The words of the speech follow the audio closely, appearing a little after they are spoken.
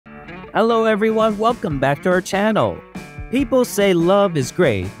Hello everyone, welcome back to our channel. People say love is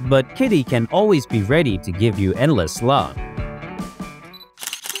great, but Kitty can always be ready to give you endless love.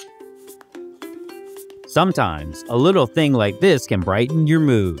 Sometimes, a little thing like this can brighten your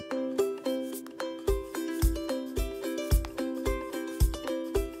mood.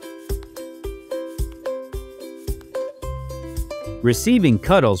 Receiving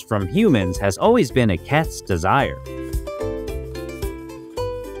cuddles from humans has always been a cat's desire.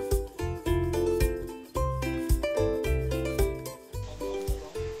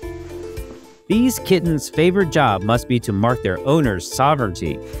 These kittens' favorite job must be to mark their owner's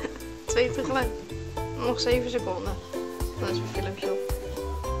sovereignty. 2 tegelijk. Nog 7 seconden. Dan is mijn filmpje op.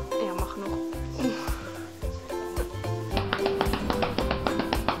 Ja, mag genoeg.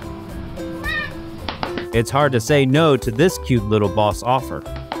 It's hard to say no to this cute little boss offer.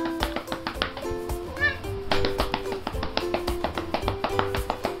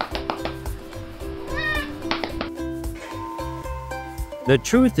 The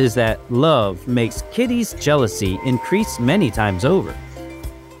truth is that love makes Kitty's jealousy increase many times over.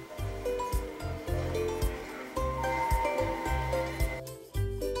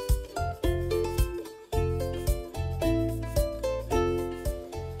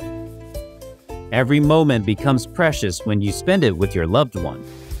 Every moment becomes precious when you spend it with your loved one.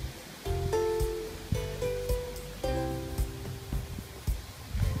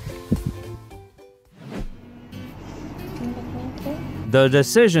 The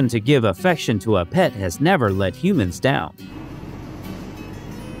decision to give affection to a pet has never let humans down.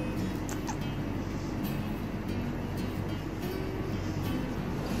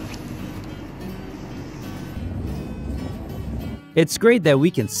 It's great that we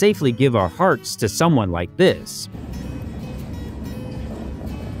can safely give our hearts to someone like this.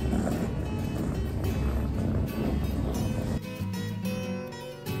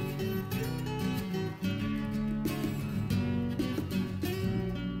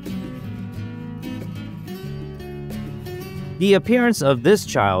 The appearance of this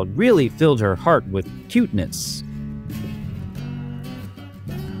child really filled her heart with cuteness.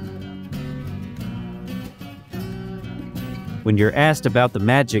 When you're asked about the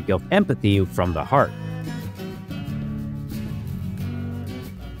magic of empathy from the heart.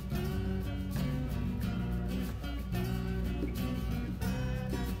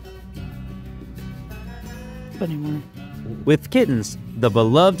 With kittens, the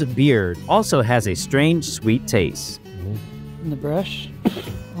beloved beard also has a strange sweet taste. And the brush,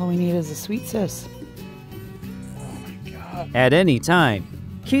 all we need is a sweet sis. Oh my god. At any time,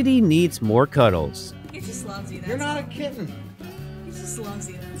 Kitty needs more cuddles. He just loves you. That's You're not all. a kitten. He just loves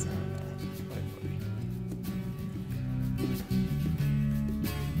you. That's all.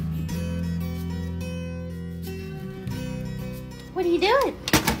 What are you doing?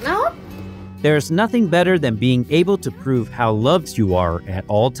 No? There's nothing better than being able to prove how loved you are at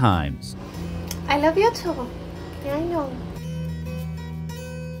all times. I love you too. Yeah, I know.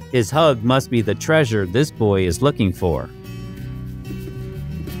 His hug must be the treasure this boy is looking for.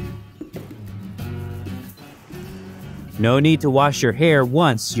 No need to wash your hair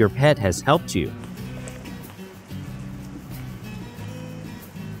once your pet has helped you.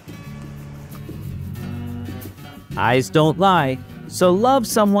 Eyes don't lie, so love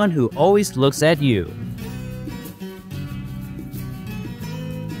someone who always looks at you.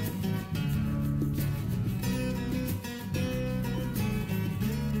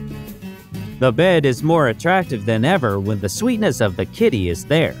 The bed is more attractive than ever when the sweetness of the kitty is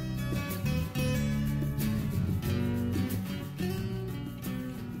there.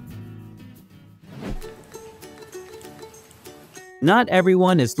 Not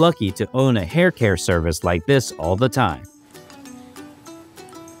everyone is lucky to own a hair care service like this all the time.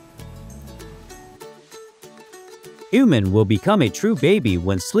 Human will become a true baby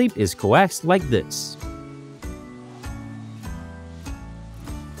when sleep is coaxed like this.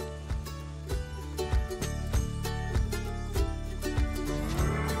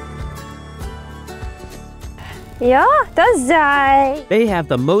 Ja, dat zei. They have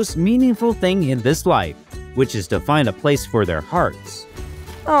the most meaningful thing in this life, which is to find a place for their hearts.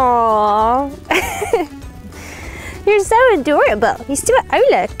 Aww. You're so adorable. He's too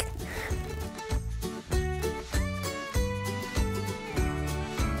oulik.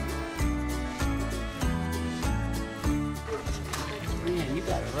 Man, you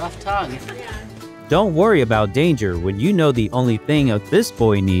got a rough tongue. Don't worry about danger when you know the only thing of this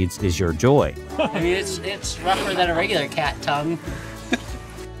boy needs is your joy. I mean, it's rougher than a regular cat tongue.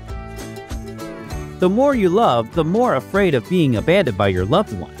 The more you love, the more afraid of being abandoned by your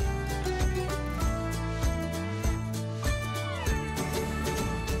loved one.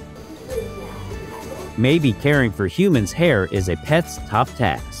 Maybe caring for humans' hair is a pet's top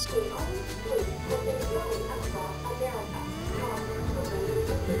task.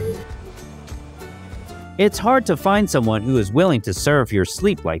 It's hard to find someone who is willing to serve your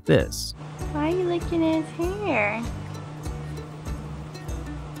sleep like this. Why are you licking his hair?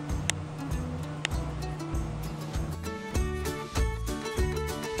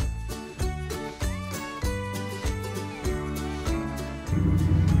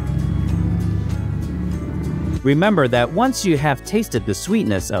 Remember that once you have tasted the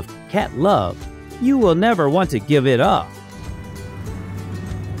sweetness of cat love, you will never want to give it up.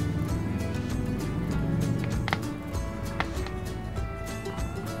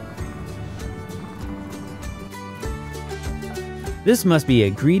 This must be a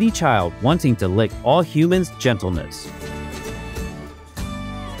greedy child wanting to lick all humans' gentleness.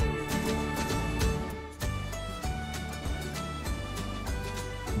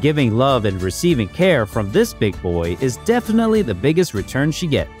 Giving love and receiving care from this big boy is definitely the biggest return she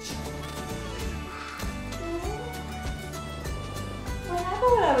gets. What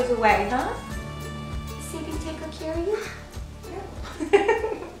happened when I was away, huh? See if he take good care of you?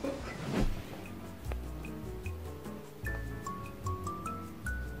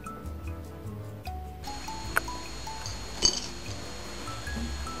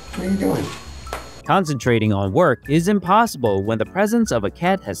 What are you doing? Concentrating on work is impossible when the presence of a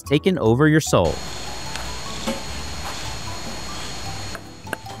cat has taken over your soul.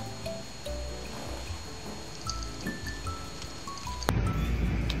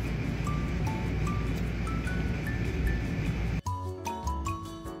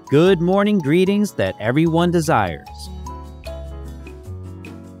 Good morning greetings that everyone desires.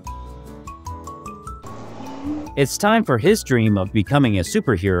 It's time for his dream of becoming a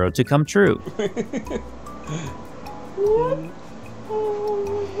superhero to come true.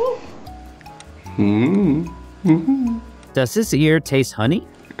 Does his ear taste honey?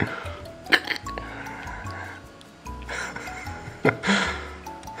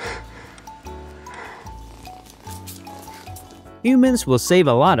 Humans will save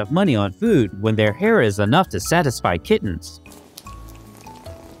a lot of money on food when their hair is enough to satisfy kittens.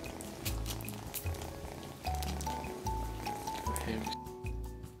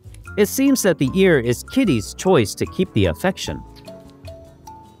 It seems that the ear is Kitty's choice to keep the affection.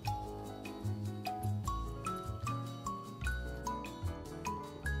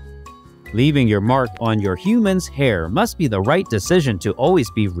 Leaving your mark on your human's hair must be the right decision to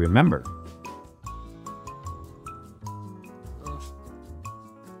always be remembered.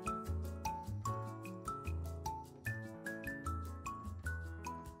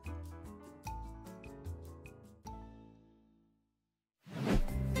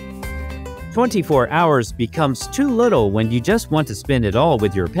 "24 hours becomes too little when you just want to spend it all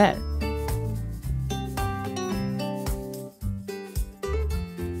with your pet.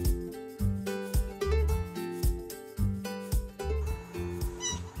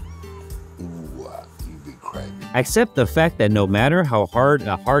 You be crazy. Accept the fact that no matter how hard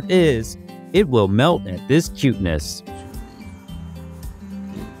a heart is, it will melt at this cuteness.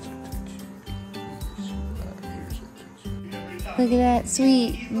 Look at that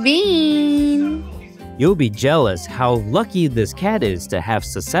sweet bean. You'll be jealous how lucky this cat is to have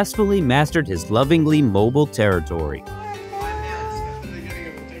successfully mastered his lovingly mobile territory.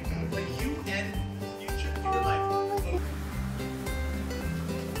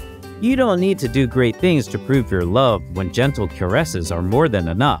 You don't need to do great things to prove your love when gentle caresses are more than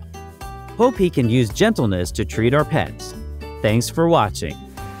enough. Hope he can use gentleness to treat our pets. Thanks for watching.